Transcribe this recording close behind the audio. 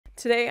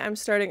Today I'm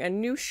starting a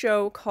new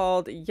show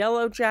called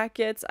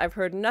Yellowjackets. I've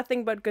heard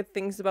nothing but good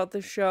things about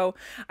this show.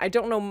 I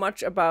don't know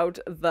much about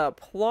the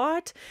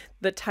plot.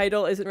 The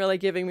title isn't really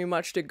giving me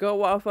much to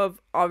go off of.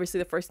 Obviously,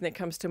 the first thing that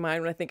comes to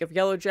mind when I think of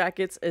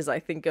Yellowjackets is I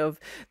think of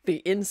the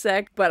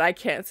insect, but I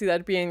can't see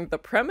that being the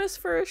premise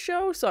for a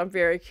show, so I'm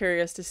very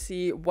curious to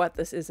see what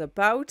this is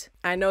about.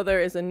 I know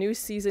there is a new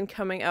season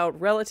coming out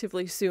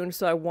relatively soon,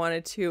 so I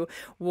wanted to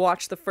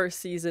watch the first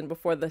season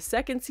before the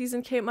second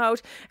season came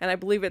out, and I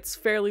believe it's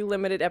fairly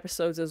limited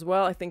episodes as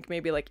well. I think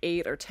maybe like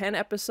 8 or 10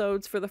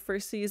 episodes for the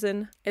first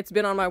season. It's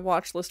been on my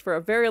watch list for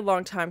a very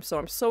long time, so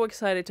I'm so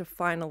excited to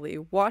finally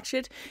watch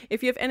it.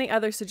 If you have any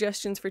other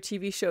suggestions for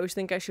TV shows you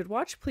think I should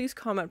watch, please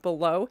comment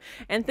below.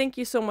 And thank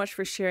you so much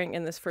for sharing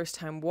in this first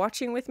time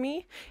watching with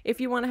me.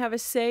 If you want to have a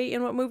say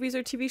in what movies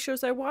or TV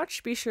shows I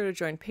watch, be sure to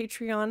join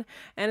Patreon.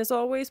 And as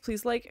always,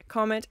 please like,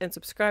 comment, and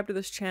subscribe to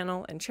this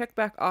channel, and check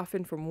back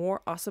often for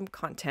more awesome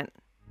content.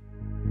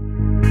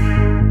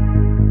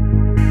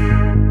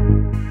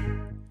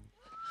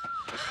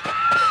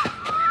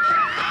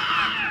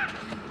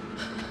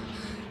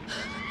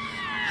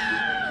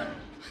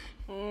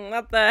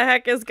 What the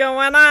heck is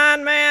going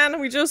on, man?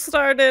 We just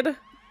started.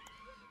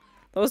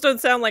 Those don't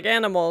sound like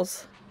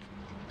animals.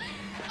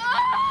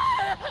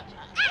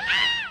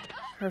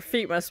 Her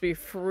feet must be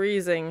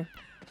freezing.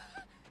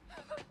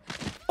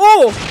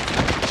 Oh!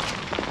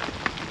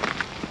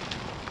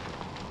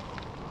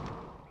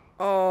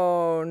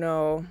 Oh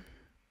no.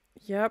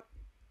 Yep.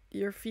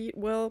 Your feet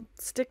will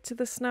stick to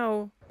the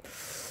snow.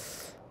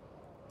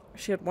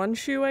 She had one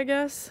shoe, I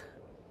guess?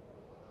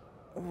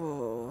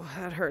 Oh,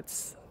 that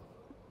hurts.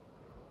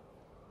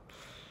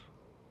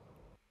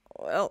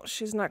 Well,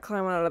 she's not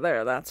climbing out of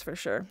there, that's for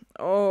sure.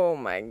 Oh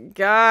my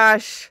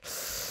gosh.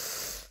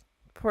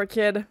 Poor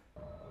kid.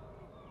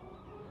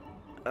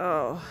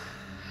 Oh.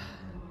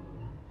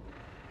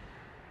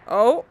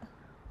 Oh.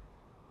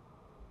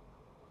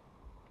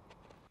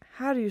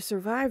 How do you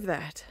survive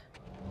that?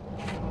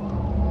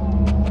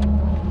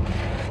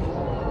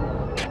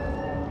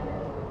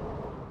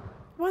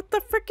 What the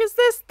frick is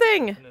this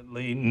thing?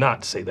 Definitely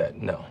not say that,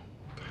 no.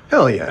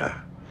 Hell yeah.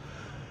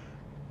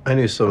 I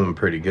knew someone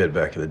pretty good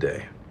back in the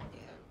day.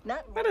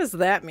 What does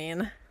that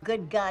mean?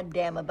 Good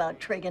goddamn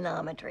about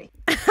trigonometry.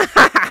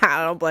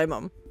 I don't blame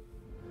him.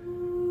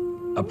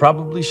 I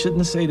probably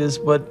shouldn't say this,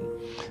 but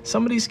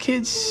some of these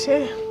kids,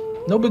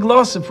 no big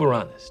loss if we're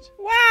honest.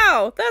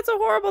 Wow, that's a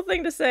horrible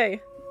thing to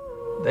say.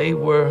 They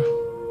were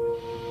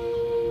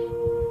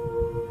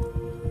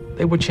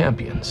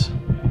champions.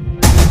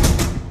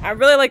 I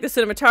really like the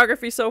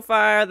cinematography so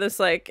far, this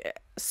like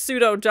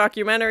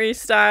pseudo-documentary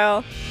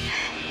style.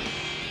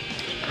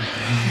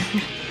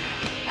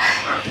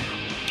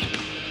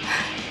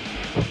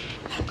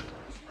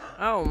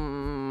 Oh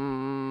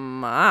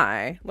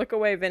my. Look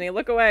away, Vinny.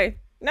 Look away.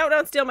 No,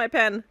 don't steal my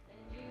pen.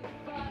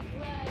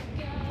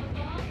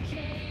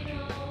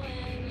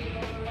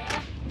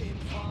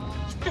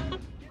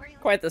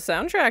 Quite the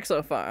soundtrack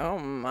so far. Oh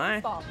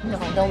my. No.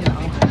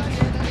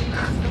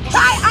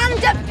 Try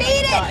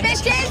undefeated,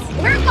 bitches!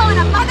 We're going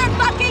to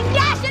motherfucking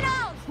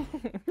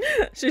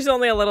nationals! She's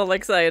only a little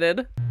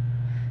excited.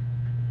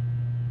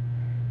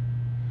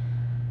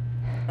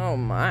 Oh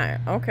my.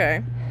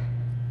 Okay.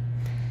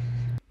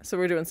 So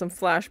we're doing some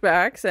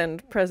flashbacks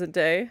and present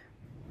day.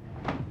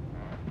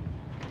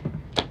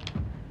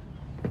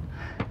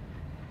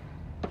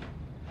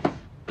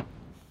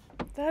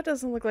 That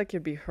doesn't look like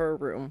it'd be her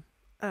room.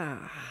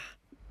 Ah.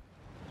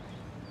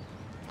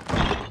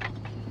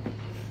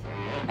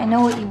 I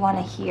know what you want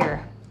to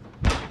hear,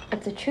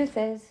 but the truth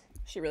is,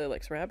 she really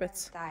likes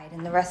rabbits. Died,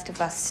 and the rest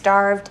of us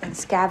starved and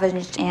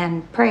scavenged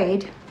and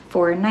prayed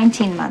for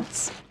 19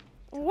 months.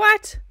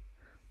 What?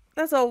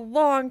 That's a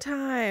long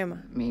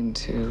time. Mean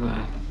to,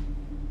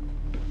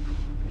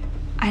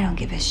 I don't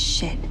give a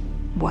shit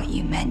what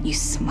you meant, you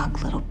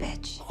smug little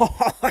bitch.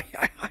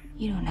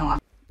 You don't know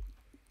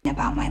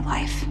about my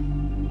life.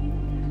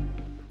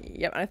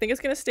 Yep, I think it's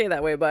gonna stay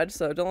that way, bud,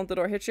 so don't let the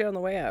door hit you on the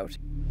way out.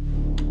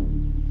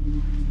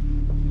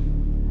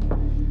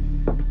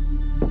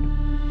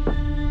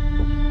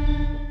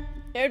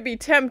 It would be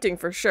tempting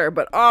for sure,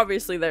 but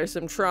obviously there's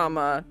some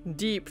trauma,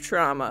 deep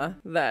trauma,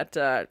 that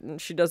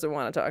she doesn't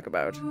want to talk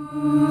about.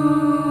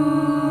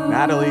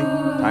 Natalie,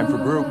 time for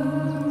group.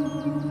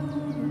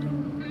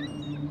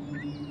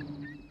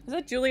 Is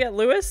that Juliette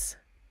Lewis?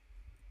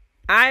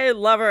 I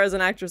love her as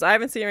an actress. I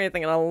haven't seen her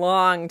anything in a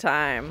long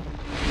time.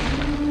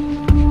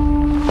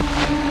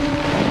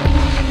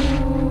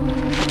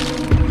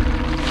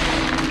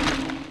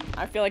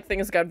 I feel like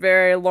things got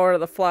very Lord of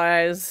the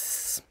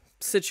Flies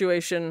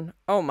situation.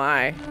 Oh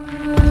my.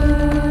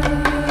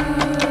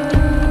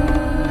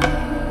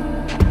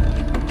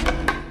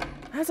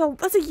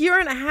 That's a year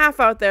and a half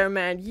out there,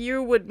 man.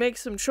 You would make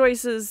some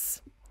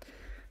choices.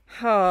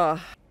 Huh.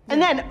 And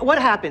then what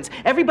happens?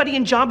 Everybody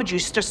in Jamba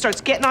Juice just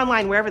starts getting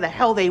online wherever the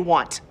hell they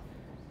want.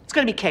 It's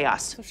gonna be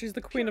chaos. So she's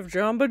the queen of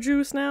Jamba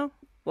Juice now?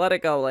 Let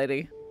it go,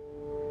 lady.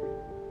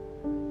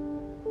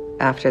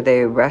 after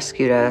they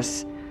rescued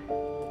us,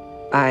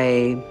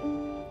 I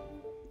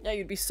Yeah,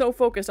 you'd be so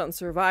focused on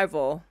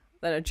survival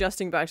than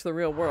adjusting back to the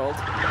real world.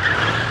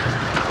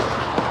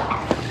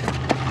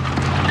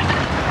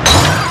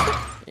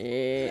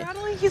 Yeah.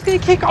 Natalie, he's gonna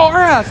kick our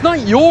ass,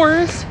 not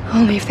yours.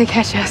 Only if they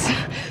catch us.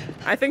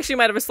 I think she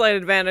might have a slight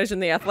advantage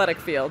in the athletic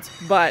field,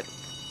 but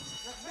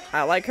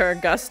I like her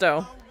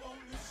gusto.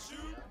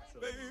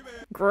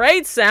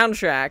 Great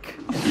soundtrack.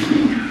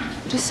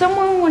 Does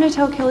someone want to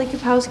tell Kelly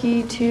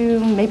Kapowski to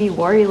maybe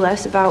worry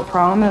less about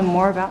prom and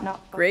more about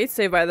not... Great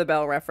Saved by the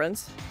Bell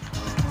reference.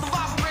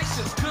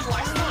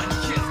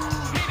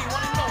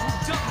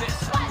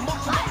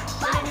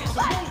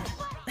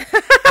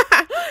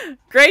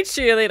 Great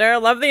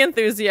cheerleader. Love the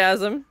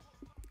enthusiasm.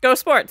 Go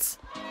sports.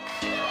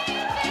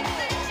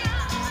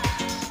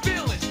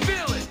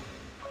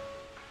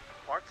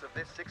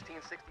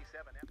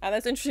 And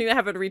that's interesting to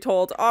have it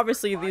retold.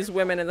 Obviously, these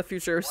women in the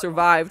future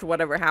survived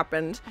whatever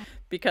happened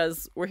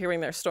because we're hearing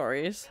their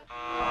stories.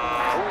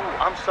 Oh,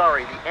 I'm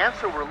sorry. The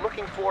answer we're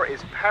looking for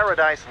is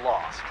Paradise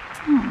Lost.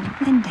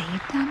 Linda, you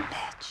dumb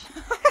bitch.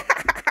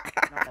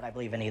 Not that I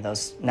believe any of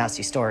those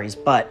nasty stories,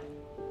 but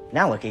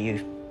now look at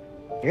you.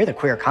 You're the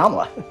queer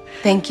Kamala.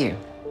 Thank you.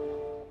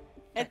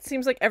 It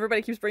seems like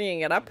everybody keeps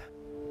bringing it up.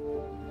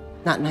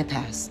 Not in my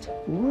past.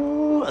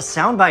 Ooh, a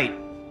soundbite.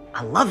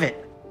 I love it.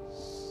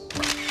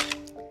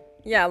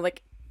 Yeah,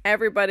 like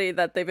everybody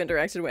that they've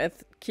interacted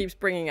with keeps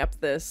bringing up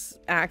this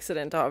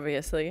accident,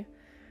 obviously.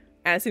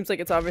 And it seems like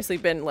it's obviously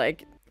been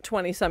like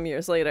 20 some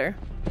years later.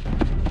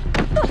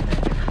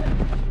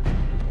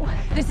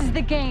 This is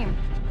the game.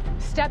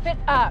 Step it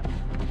up.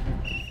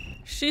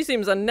 She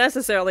seems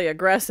unnecessarily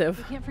aggressive.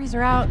 You can't freeze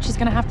her out. She's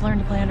gonna have to learn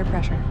to play under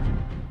pressure.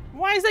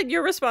 Why is that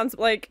your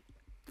responsibility? Like,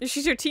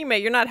 she's your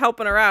teammate. You're not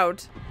helping her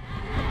out.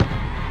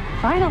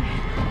 Finally.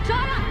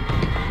 Shauna!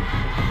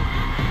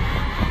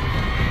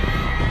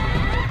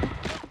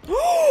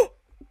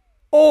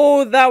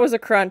 Oh, that was a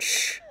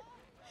crunch.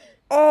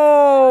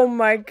 Oh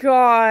my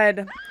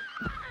god.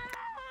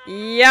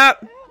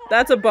 Yep.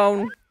 That's a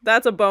bone.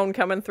 That's a bone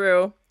coming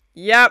through.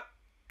 Yep.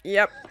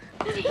 Yep.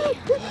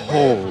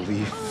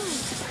 Holy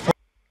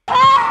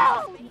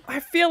I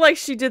feel like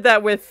she did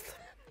that with...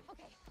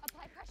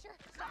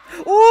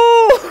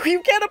 Ooh,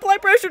 you can't apply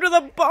pressure to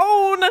the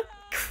bone!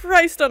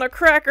 Christ on a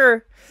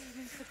cracker.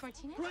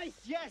 Christ,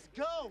 yes,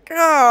 go!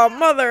 Oh,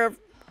 mother of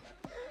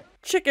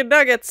chicken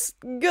nuggets.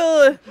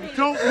 Good.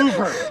 Don't move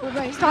her!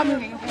 Right, stop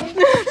moving, okay?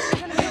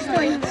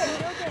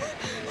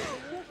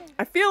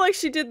 I feel like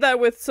she did that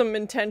with some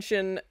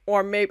intention,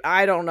 or maybe,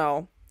 I don't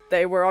know.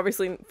 They were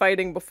obviously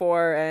fighting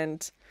before,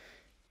 and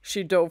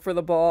she dove for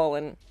the ball,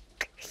 and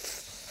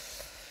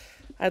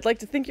I'd like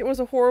to think it was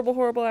a horrible,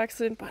 horrible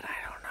accident, but I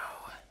don't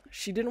know.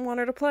 She didn't want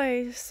her to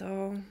play,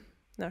 so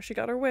now she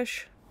got her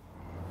wish.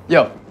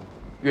 Yo,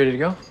 you ready to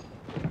go?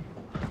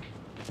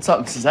 What's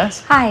up, Mrs.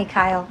 S? Hi,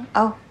 Kyle.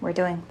 Oh, we're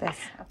doing this.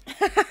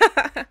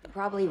 You're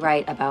probably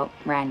right about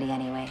Randy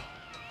anyway.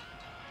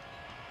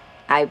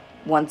 I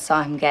once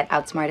saw him get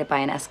outsmarted by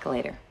an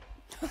escalator.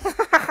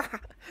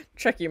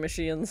 Check your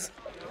machines.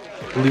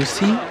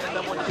 Lucy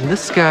in the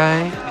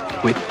sky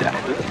with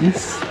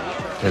diamonds.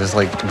 That is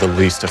like the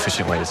least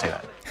efficient way to say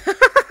that.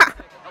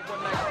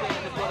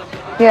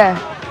 Yeah,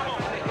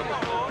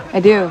 I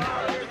do.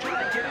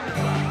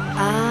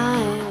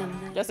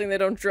 Guessing they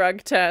don't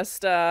drug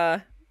test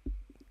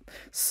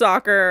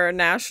soccer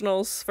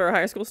nationals for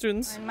high school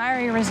students. I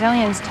admire your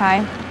resilience,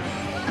 Ty.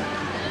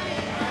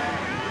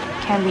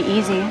 Can be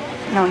easy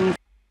knowing you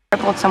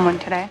crippled someone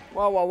today.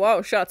 Whoa, whoa,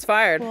 whoa, shots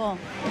fired. Cool.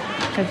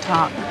 Good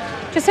talk.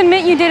 Just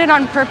admit you did it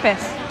on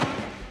purpose.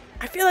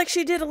 I feel like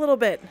she did a little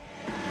bit.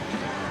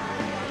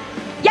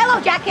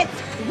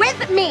 Yellowjackets,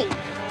 with me!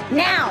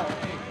 Now!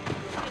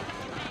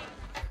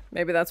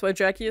 Maybe that's why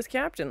Jackie is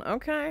captain.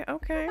 Okay,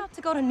 okay. We're about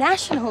to go to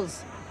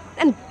nationals.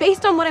 And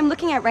based on what I'm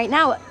looking at right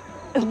now,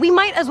 we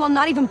might as well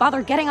not even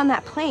bother getting on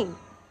that plane.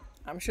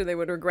 I'm sure they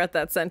would regret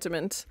that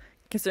sentiment,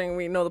 considering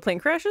we know the plane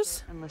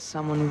crashes. Unless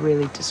someone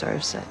really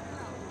deserves it.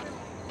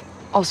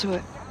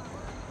 Also,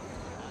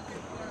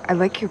 I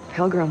like your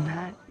pilgrim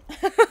hat.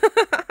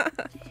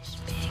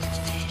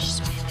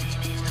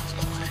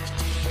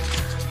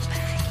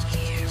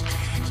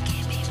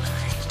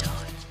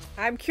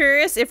 I'm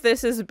curious if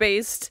this is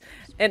based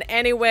in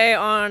any way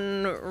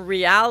on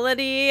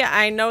reality.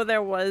 I know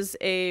there was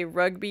a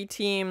rugby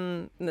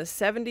team in the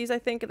 70s, I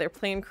think. Their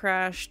plane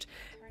crashed.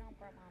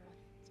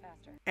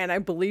 And I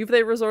believe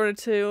they resorted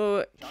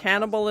to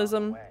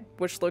cannibalism,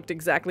 which looked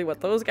exactly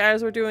what those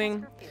guys were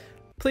doing.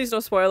 Please no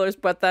spoilers,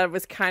 but that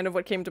was kind of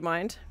what came to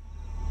mind.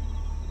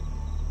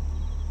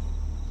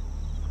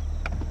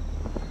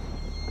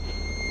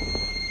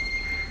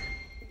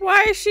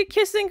 Why is she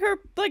kissing her,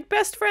 like,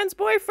 best friend's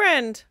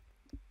boyfriend?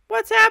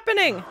 What's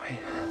happening?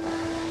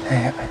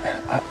 Hey,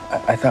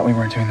 I thought we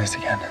weren't doing this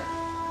again.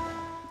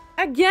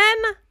 Again?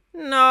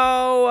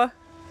 No.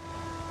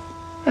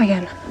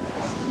 Again.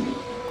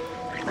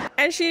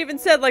 And she even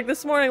said, like,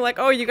 this morning, like,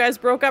 oh, you guys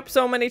broke up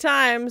so many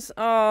times.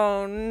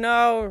 Oh,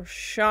 no,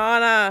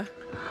 Shauna.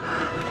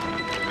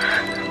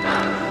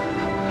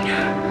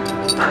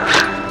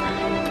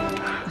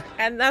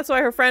 And that's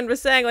why her friend was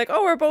saying, like,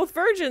 oh, we're both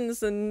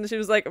virgins. And she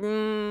was like,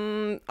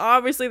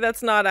 obviously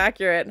that's not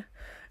accurate.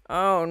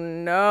 Oh,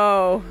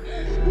 no.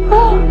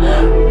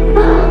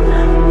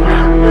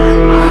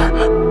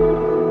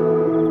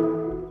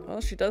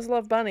 Well, she does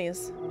love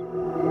bunnies.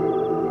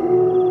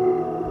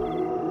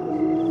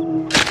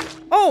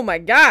 Oh, my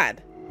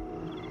God.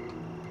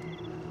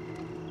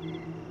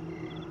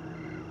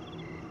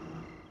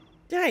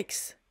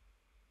 Yikes.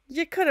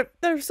 You could have...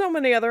 There's so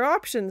many other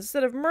options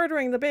instead of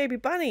murdering the baby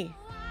bunny.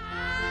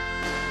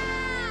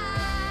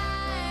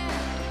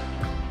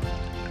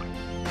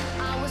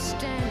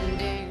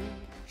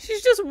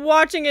 She's just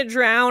watching it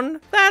drown.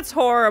 That's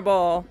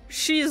horrible.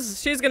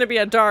 She's gonna be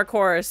a dark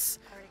horse.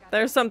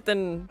 There's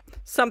something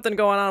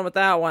going on with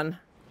that one.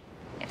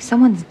 If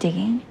someone's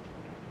digging,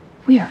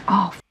 we are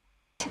all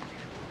f***ed.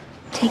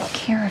 Take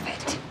care of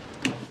it.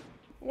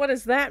 What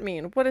does that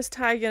mean? What is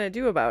Ty gonna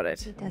do about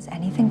it? If he does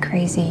anything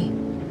crazy,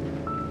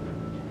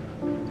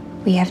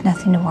 we have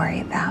nothing to worry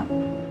about.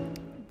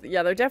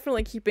 Yeah, they're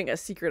definitely keeping a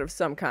secret of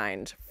some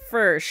kind.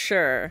 For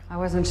sure. I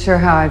wasn't sure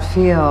how I'd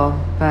feel,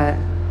 but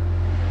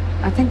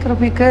I think it'll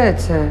be good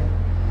to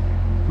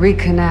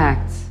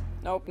reconnect.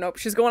 Nope.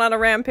 She's going on a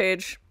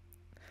rampage.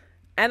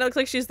 And it looks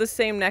like she's the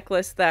same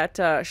necklace that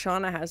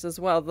Shauna has as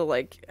well. The,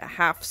 like,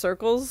 half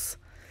circles.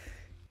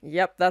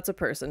 Yep, that's a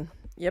person.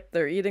 Yep,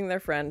 they're eating their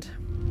friend.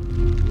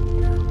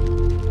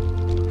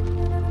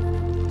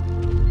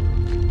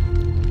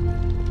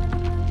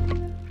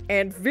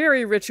 And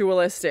very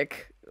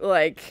ritualistic.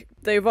 Like,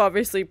 they've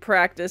obviously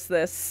practiced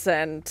this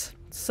and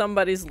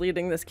somebody's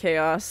leading this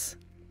chaos.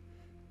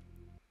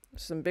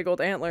 Some big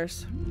old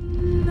antlers.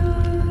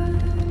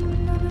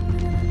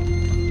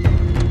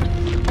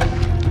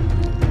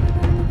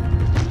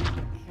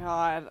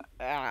 God,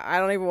 I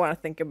don't even want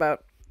to think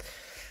about...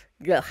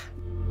 Ugh.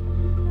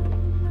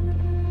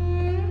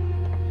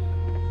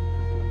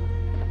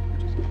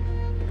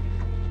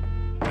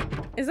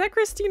 Is that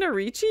Christina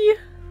Ricci?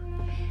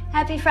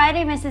 Happy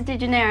Friday, Mrs.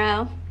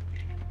 DeGennaro.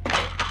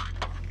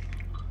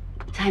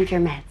 Time for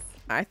your meds.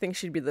 I think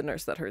she'd be the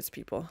nurse that hurts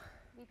people.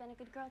 You been a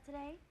good girl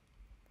today?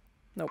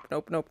 Nope.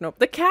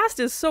 The cast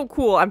is so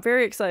cool. I'm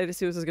very excited to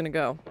see where this is gonna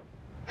go.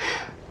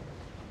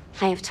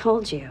 I have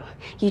told you.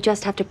 You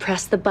just have to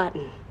press the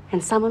button,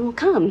 and someone will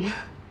come.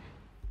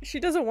 She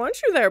doesn't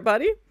want you there,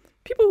 buddy.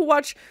 People who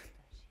watch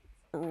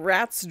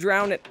rats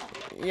drown at...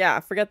 Yeah,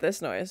 forget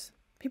this noise.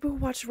 People who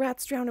watch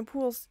rats drown in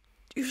pools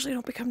usually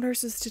don't become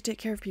nurses to take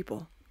care of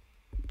people.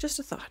 Just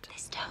a thought.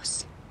 This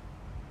dose.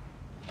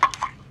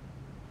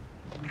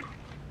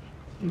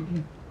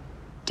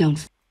 Don't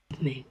f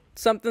with me.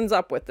 Something's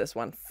up with this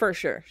one, for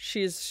sure.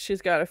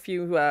 She's got a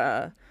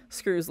few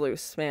screws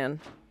loose, man.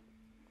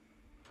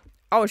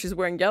 Oh, she's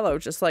wearing yellow,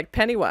 just like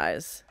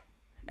Pennywise.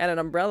 And an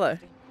umbrella.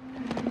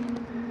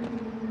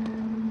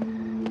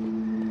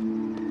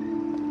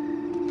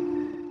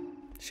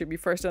 Should be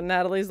first on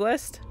Natalie's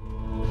list.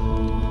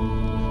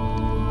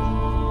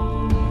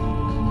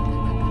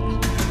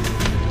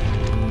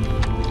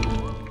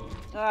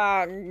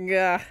 Oh,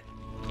 God.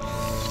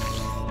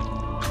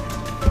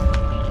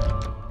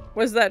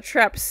 Was that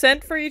trap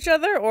sent for each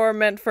other or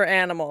meant for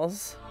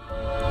animals?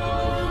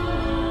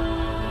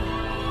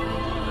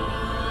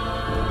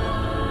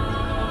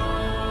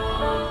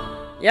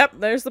 Yep,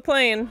 there's the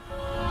plane.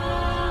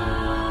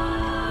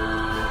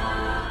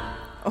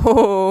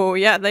 Oh,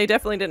 yeah, they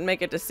definitely didn't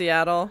make it to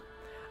Seattle.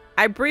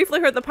 I briefly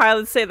heard the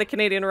pilots say the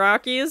Canadian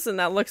Rockies, and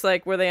that looks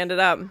like where they ended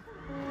up.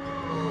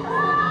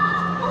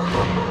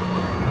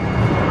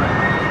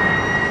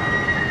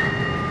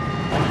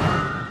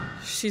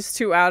 She's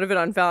too out of it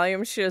on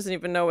Valium. She doesn't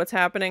even know what's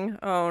happening.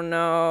 Oh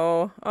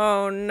no.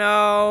 Oh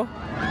no.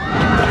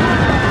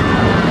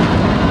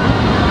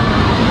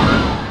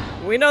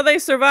 We know they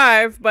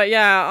survived, but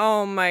yeah,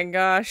 oh my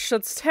gosh,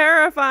 that's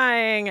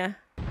terrifying.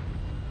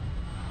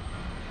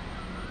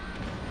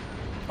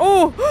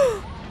 Oh!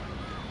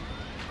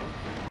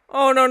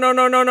 Oh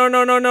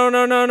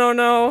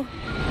no.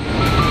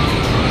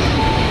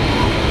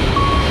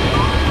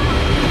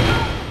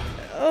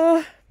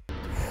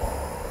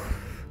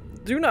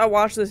 Do not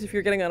watch this if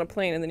you're getting on a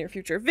plane in the near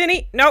future.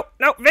 Vinny! No,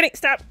 Vinny,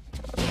 stop!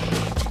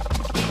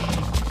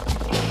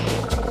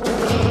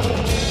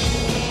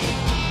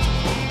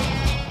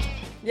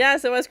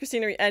 Yes, it was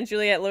Christina and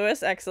Juliette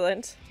Lewis.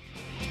 Excellent.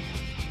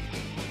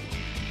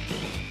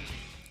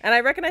 And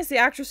I recognize the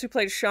actress who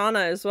played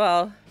Shauna as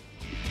well.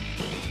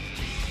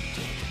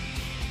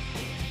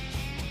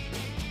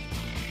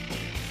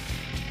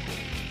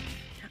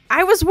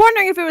 I was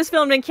wondering if it was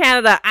filmed in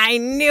Canada. I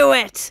knew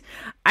it!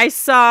 I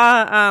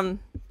saw,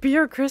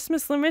 Beer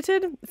Christmas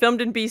Limited, filmed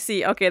in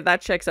BC. Okay,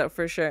 that checks out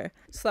for sure.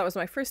 So that was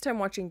my first time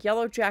watching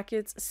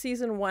Yellowjackets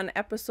Season 1,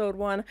 Episode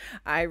 1.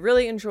 I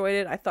really enjoyed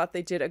it. I thought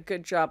they did a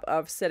good job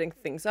of setting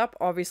things up.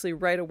 Obviously,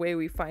 right away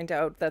we find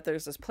out that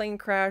there's this plane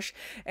crash,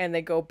 and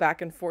they go back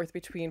and forth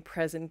between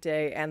present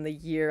day and the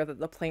year that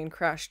the plane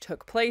crash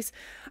took place.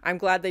 I'm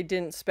glad they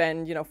didn't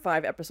spend,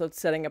 5 episodes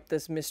setting up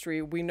this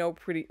mystery. We know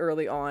pretty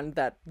early on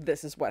that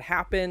this is what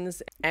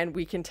happens, and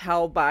we can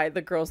tell by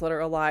the girls that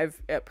are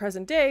alive at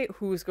present day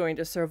who's going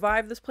to survive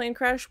survive this plane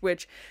crash,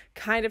 which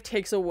kind of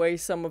takes away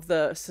some of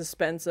the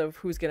suspense of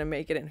who's going to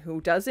make it and who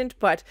doesn't.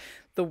 But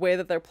the way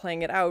that they're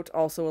playing it out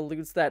also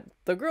alludes that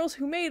the girls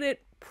who made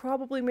it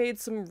probably made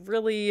some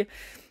really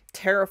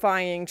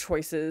terrifying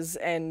choices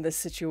in this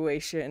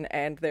situation,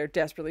 and they're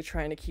desperately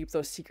trying to keep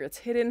those secrets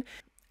hidden.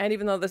 And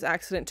even though this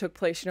accident took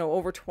place,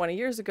 over 20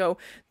 years ago,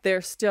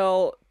 they're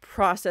still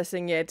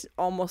processing it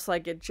almost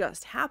like it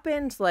just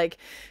happened. Like,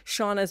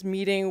 Shauna's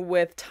meeting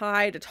with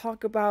Ty to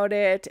talk about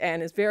it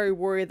and is very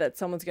worried that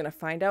someone's going to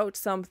find out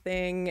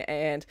something.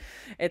 And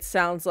it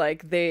sounds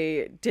like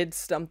they did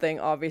something.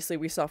 Obviously,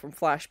 we saw from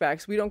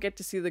flashbacks. We don't get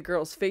to see the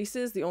girls'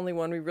 faces. The only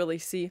one we really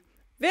see...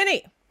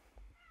 Vinny!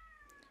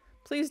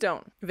 Please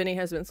don't. Vinny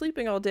has been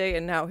sleeping all day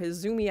and now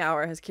his zoomy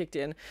hour has kicked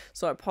in,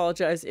 so I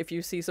apologize if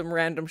you see some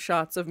random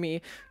shots of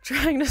me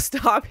trying to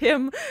stop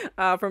him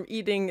from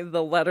eating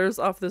the letters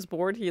off this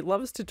board. He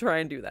loves to try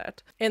and do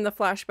that. In the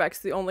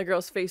flashbacks, the only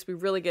girl's face we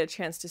really get a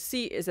chance to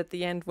see is at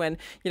the end when,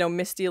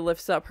 Misty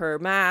lifts up her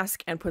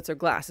mask and puts her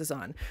glasses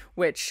on,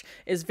 which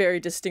is very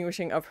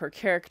distinguishing of her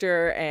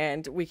character,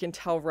 and we can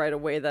tell right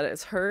away that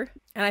it's her.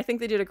 And I think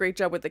they did a great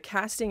job with the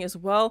casting as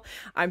well.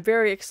 I'm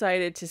very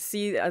excited to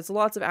see, as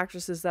lots of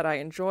actresses that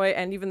I enjoy,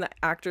 and even the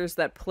actors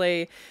that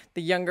play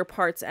the younger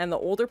parts and the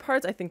older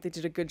parts, I think they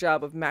did a good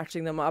job of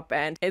matching them up,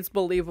 and it's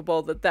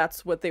believable that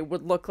that's what they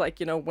would look like,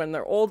 when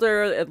they're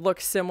older. It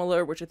looks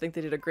similar, which I think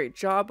they did a great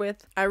job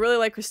with. I really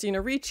like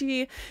Christina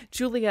Ricci,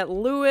 Juliette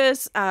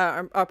Lewis.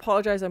 I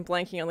apologize, I'm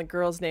blanking on the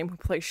girl's name who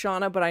plays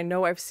Shauna, but I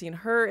know I've seen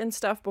her in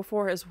stuff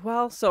before as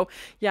well. So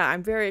yeah,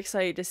 I'm very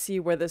excited to see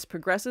where this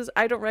progresses.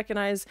 I don't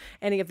recognize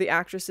any of the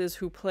actresses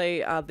who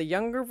play the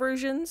younger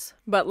versions,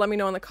 but let me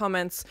know in the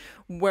comments,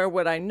 where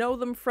would I know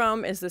them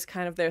from? Is this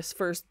kind of their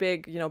first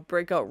big,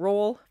 breakout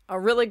role? A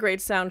really great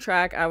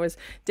soundtrack. I was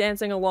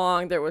dancing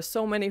along. There was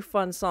so many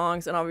fun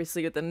songs, and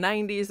obviously at the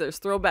 90s, there's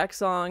throwback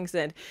songs,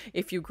 and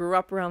if you grew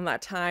up around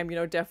that time,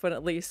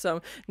 definitely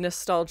some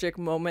nostalgic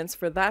moments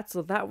for that,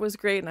 so that was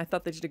great, and I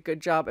thought they did a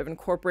good job of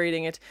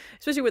incorporating it,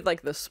 especially with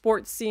like the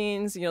sports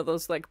scenes,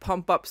 those like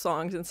pump up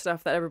songs and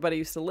stuff that everybody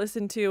used to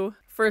listen to.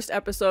 First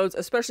episodes,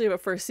 especially of a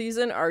first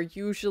season, are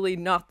usually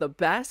not the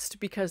best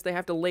because they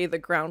have to lay the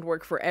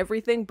groundwork for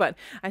everything, but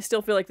I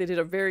still feel like they did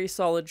a very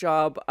solid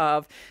job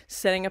of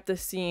setting up the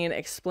scene,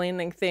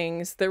 explaining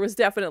things. There was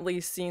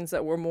definitely scenes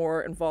that were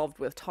more involved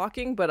with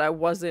talking, but I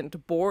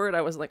wasn't bored.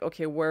 I was like,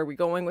 okay, where are we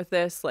going with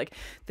this? Like,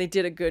 they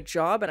did a good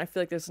job, and I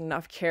feel like there's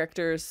enough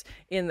characters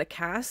in the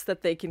cast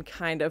that they can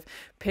kind of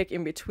pick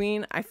in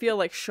between. I feel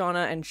like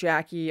Shauna and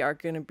Jackie are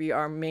going to be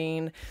our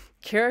main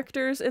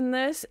characters in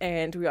this,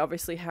 and we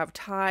obviously have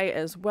Ty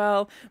as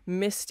well,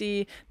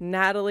 Misty,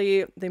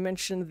 Natalie. They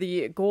mentioned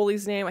the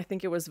goalie's name. I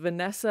think it was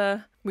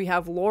Vanessa. We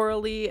have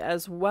Lauralee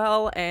as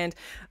well, and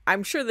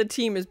I'm sure the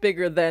team is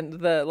bigger than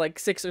the like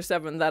 6 or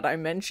 7 that I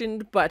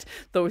mentioned, but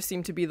those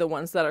seem to be the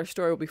ones that our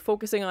story will be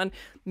focusing on.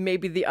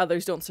 Maybe the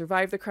others don't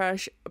survive the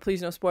crash.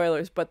 Please no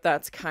spoilers, but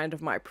that's kind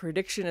of my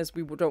prediction, as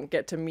we don't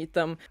get to meet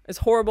them. As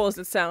horrible as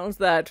it sounds,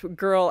 that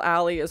girl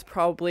Allie is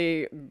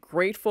probably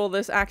grateful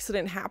this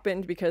accident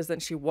happened, because then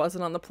she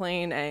wasn't on the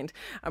plane, and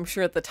I'm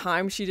sure at the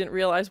time she didn't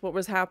realize what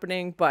was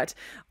happening, but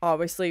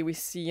obviously we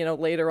see,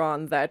 later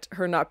on that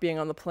her not being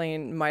on the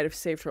plane might have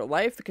saved her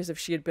life, because if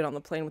she had been on the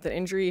plane with an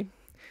injury,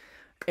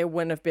 it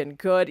wouldn't have been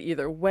good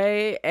either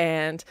way.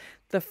 And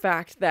the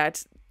fact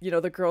that,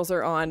 the girls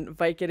are on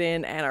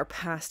Vicodin and are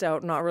passed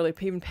out, not really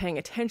even paying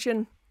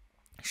attention.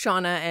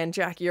 Shauna and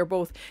Jackie are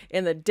both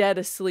in the dead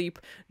asleep,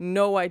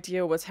 no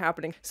idea what's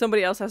happening.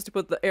 Somebody else has to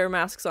put the air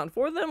masks on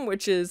for them,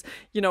 which is,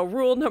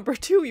 rule number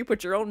 2. You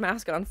put your own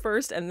mask on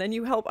first and then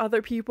you help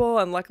other people,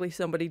 and luckily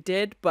somebody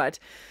did. But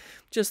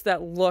just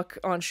that look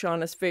on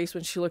Shauna's face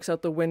when she looks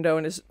out the window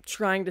and is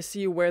trying to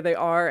see where they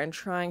are and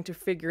trying to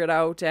figure it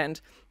out,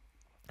 and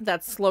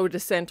that slow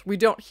descent. We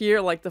don't hear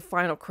like the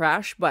final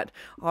crash, but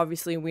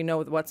obviously we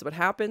know what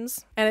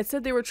happens. And it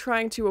said they were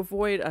trying to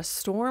avoid a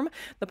storm.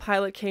 The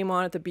pilot came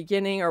on at the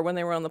beginning, or when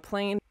they were on the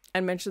plane,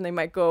 and mentioned they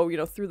might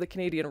go, through the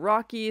Canadian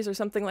Rockies or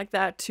something like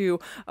that to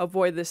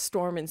avoid this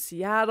storm in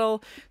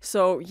Seattle.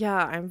 So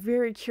yeah, I'm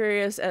very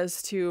curious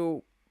as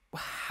to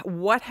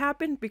what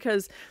happened,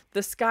 because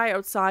the sky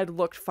outside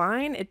looked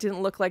fine. It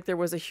didn't look like there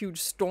was a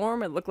huge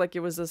storm. It looked like it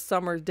was a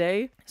summer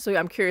day. So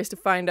I'm curious to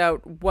find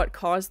out what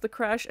caused the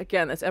crash.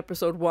 Again, that's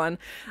episode 1.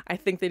 I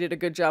think they did a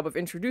good job of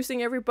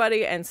introducing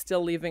everybody and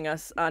still leaving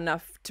us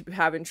enough to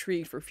have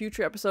intrigue for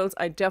future episodes.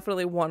 I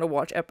definitely want to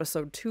watch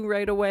episode 2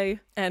 right away.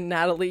 And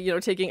Natalie,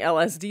 taking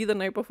LSD the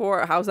night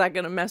before, how's that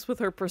going to mess with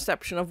her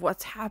perception of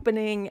what's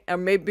happening?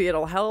 And maybe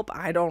it'll help.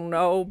 I don't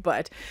know,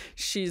 but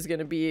she's going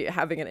to be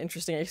having an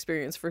interesting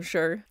experience for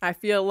sure. I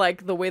feel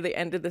like the way they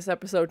ended this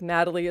episode,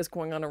 Natalie is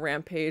going on a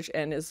rampage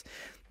and is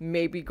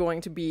maybe going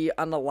to be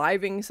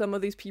unaliving some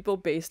of these people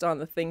based on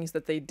the things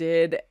that they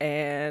did,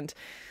 and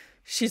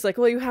she's like,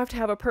 well, you have to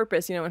have a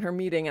purpose, in her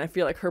meeting, and I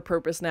feel like her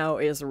purpose now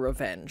is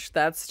revenge.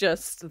 That's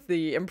just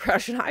the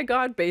impression I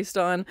got based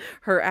on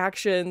her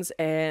actions,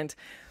 and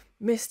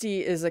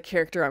Misty is a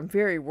character I'm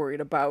very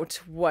worried about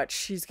what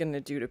she's going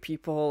to do to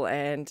people,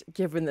 and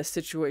given this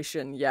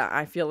situation, yeah,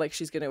 I feel like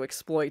she's going to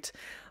exploit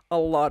a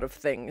lot of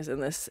things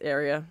in this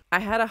area. I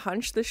had a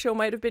hunch this show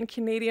might have been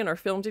Canadian or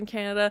filmed in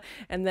Canada,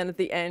 and then at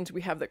the end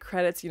we have the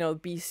credits, you know,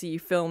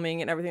 BC filming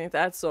and everything like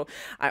that, so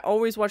I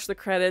always watch the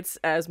credits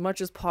as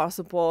much as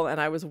possible, and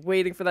I was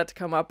waiting for that to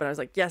come up, and I was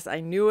like, yes, I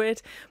knew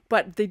it,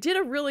 but they did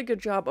a really good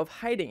job of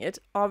hiding it.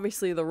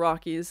 Obviously the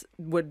Rockies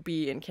would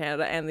be in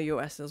Canada and the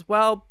US as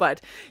well,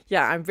 but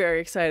yeah, I'm very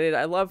excited.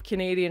 I love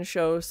Canadian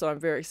shows, so I'm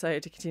very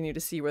excited to continue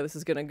to see where this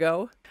is going to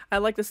go. I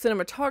like the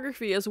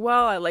cinematography as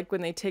well. I like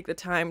when they take the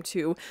time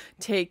to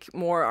take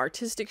more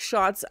artistic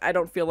shots. I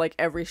don't feel like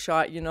every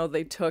shot, you know,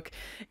 they took,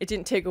 it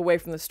didn't take away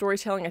from the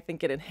storytelling. I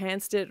think it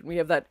enhanced it. We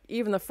have that,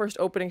 even the first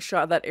opening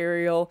shot, that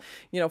aerial,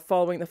 you know,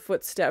 following the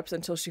footsteps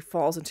until she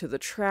falls into the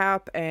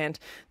trap, and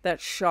that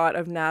shot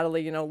of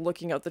Natalie, you know,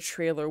 looking out the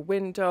trailer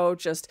window,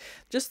 just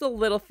the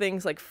little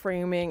things like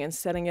framing and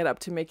setting it up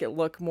to make it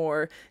look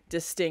more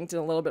distinct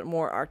and a little bit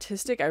more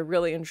artistic, I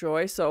really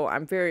enjoy. So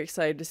I'm very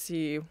excited to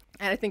see,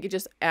 and I think it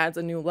just adds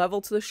a new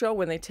level to the show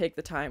when they take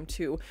the time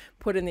to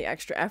put in the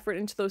extra effort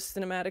into those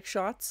cinematic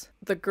shots.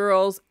 The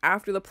girls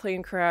after the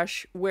plane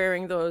crash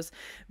wearing those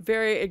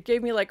it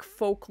gave me like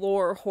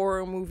folklore,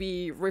 horror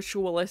movie,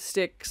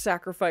 ritualistic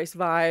sacrifice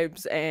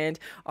vibes, and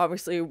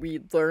obviously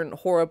we learn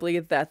horribly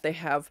that they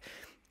have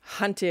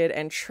hunted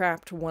and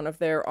trapped one of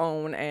their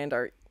own and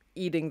are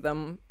eating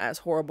them, as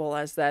horrible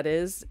as that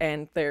is,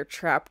 and they're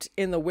trapped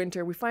in the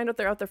winter. We find out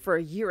they're out there for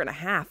a year and a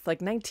half,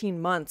 like 19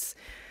 months.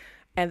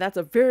 And that's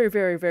a very,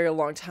 very, very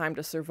long time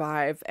to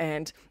survive.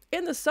 And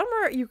in the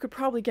summer, you could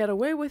probably get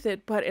away with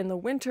it, but in the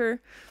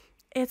winter,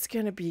 it's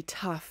going to be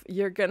tough.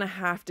 You're going to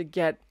have to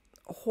get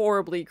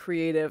horribly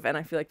creative, and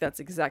I feel like that's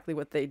exactly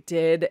what they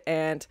did.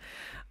 And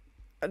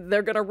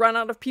they're going to run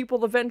out of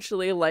people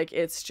eventually. Like,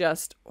 it's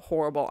just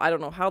horrible. I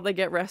don't know how they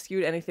get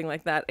rescued, anything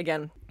like that.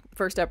 Again,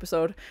 first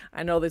episode,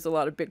 I know there's a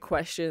lot of big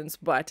questions,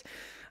 but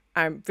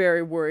I'm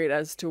very worried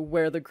as to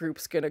where the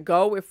group's going to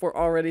go if we're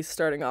already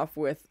starting off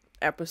with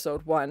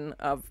episode 1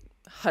 of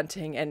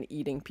hunting and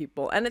eating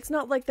people. And it's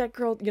not like that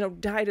girl, you know,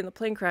 died in the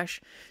plane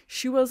crash.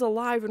 She was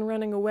alive and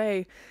running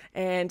away,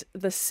 and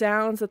the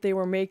sounds that they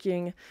were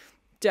making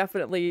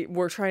definitely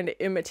were trying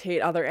to imitate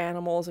other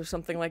animals or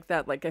something like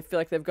that. Like, I feel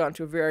like they've gone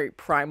to a very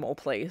primal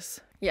place.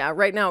 Yeah,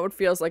 right now it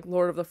feels like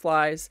Lord of the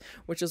Flies,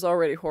 which is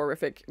already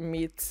horrific,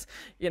 meets,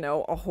 you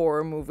know, a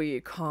horror movie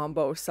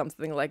combo,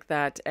 something like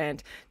that,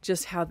 and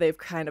just how they've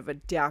kind of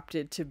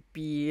adapted to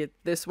be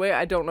this way.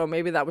 I don't know,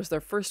 maybe that was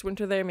their first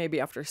winter there, maybe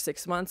after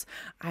 6 months,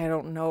 I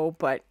don't know,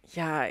 but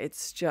yeah,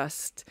 it's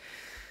just,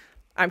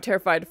 I'm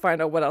terrified to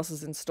find out what else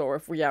is in store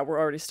if we're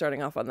already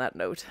starting off on that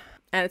note.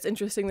 And it's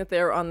interesting that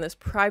they're on this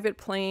private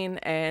plane,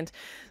 and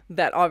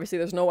that obviously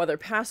there's no other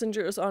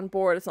passengers on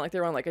board. It's not like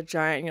they're on like a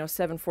giant, you know,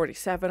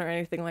 747 or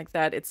anything like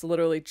that. It's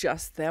literally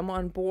just them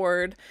on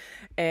board.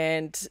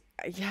 And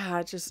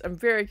yeah, just, I'm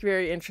very,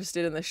 very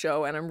interested in the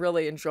show, and I'm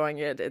really enjoying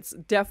it. It's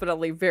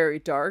definitely very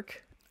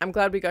dark. I'm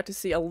glad we got to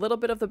see a little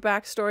bit of the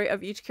backstory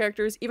of each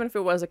characters, even if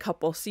it was a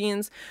couple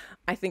scenes.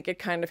 I think it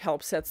kind of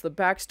helps sets the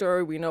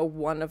backstory. We know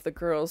one of the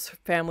girls'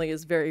 family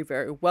is very,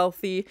 very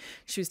wealthy.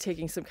 She was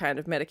taking some kind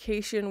of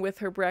medication with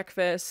her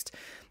breakfast.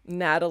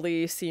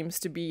 Natalie seems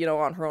to be, you know,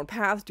 on her own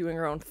path, doing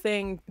her own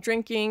thing,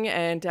 drinking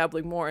and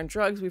dabbling more in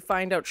drugs. We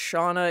find out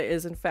Shauna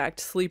is in fact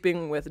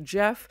sleeping with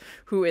Jeff,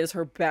 who is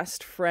her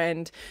best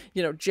friend,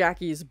 you know,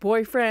 Jackie's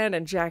boyfriend,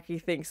 and Jackie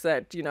thinks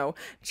that, you know,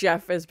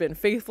 Jeff has been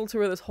faithful to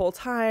her this whole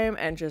time,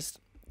 and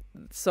just,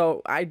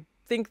 so I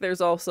think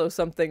there's also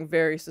something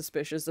very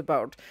suspicious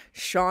about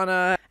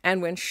Shauna.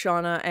 And when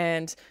Shauna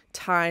and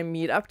Ty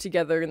meet up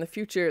together in the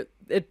future,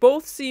 it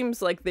both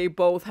seems like they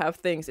both have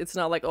things. It's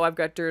not like, oh, I've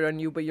got dirt on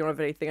you, but you don't have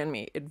anything on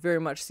me. It very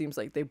much seems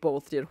like they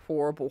both did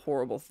horrible,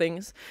 horrible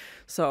things.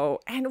 So,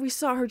 and we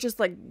saw her just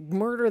like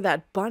murder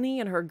that bunny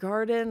in her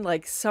garden.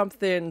 Like,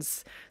 something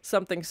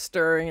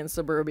stirring in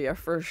suburbia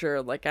for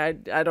sure. Like, I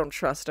don't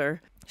trust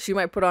her. She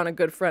might put on a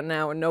good front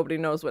now and nobody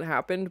knows what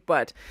happened,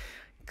 but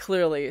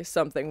clearly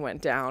something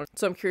went down.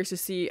 So I'm curious to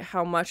see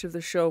how much of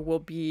the show will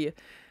be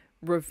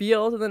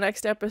revealed in the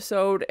next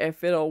episode,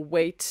 if it'll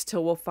wait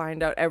till we'll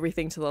find out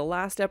everything to the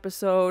last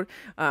episode.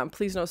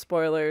 Please no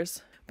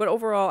spoilers. But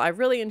overall, I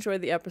really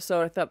enjoyed the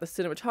episode. I thought the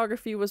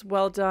cinematography was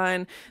well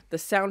done. The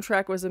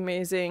soundtrack was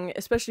amazing,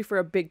 especially for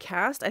a big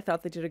cast. I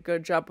thought they did a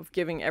good job of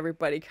giving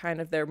everybody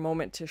kind of their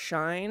moment to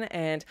shine,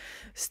 and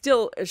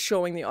still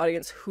showing the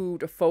audience who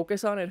to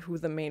focus on and who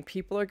the main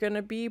people are going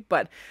to be.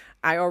 But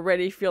I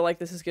already feel like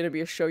this is going to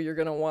be a show you're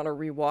going to want to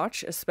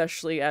rewatch,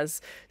 especially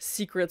as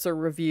secrets are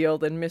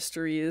revealed and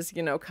mysteries,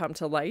 you know, come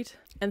to light.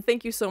 And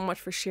thank you so much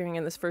for sharing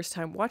in this first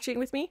time watching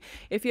with me.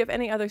 If you have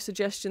any other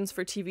suggestions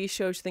for TV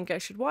shows you think I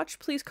should watch,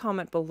 please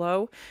comment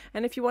below.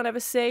 And if you want to have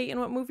a say in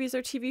what movies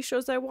or TV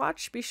shows I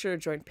watch, be sure to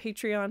join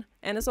Patreon.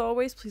 And as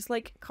always, please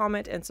like,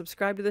 comment, and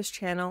subscribe to this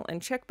channel,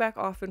 and check back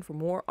often for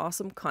more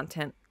awesome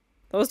content.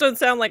 Those don't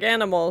sound like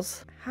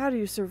animals. How do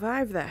you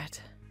survive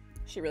that?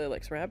 She really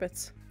likes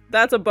rabbits.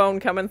 That's a bone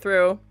coming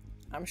through.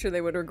 I'm sure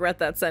they would regret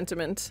that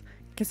sentiment.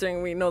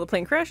 considering we know the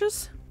plane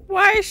crashes.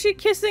 Why is she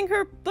kissing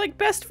her, like,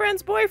 best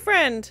friend's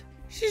boyfriend?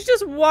 She's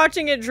just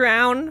watching it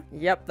drown.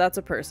 Yep, that's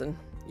a person.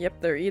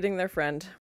 Yep, they're eating their friend.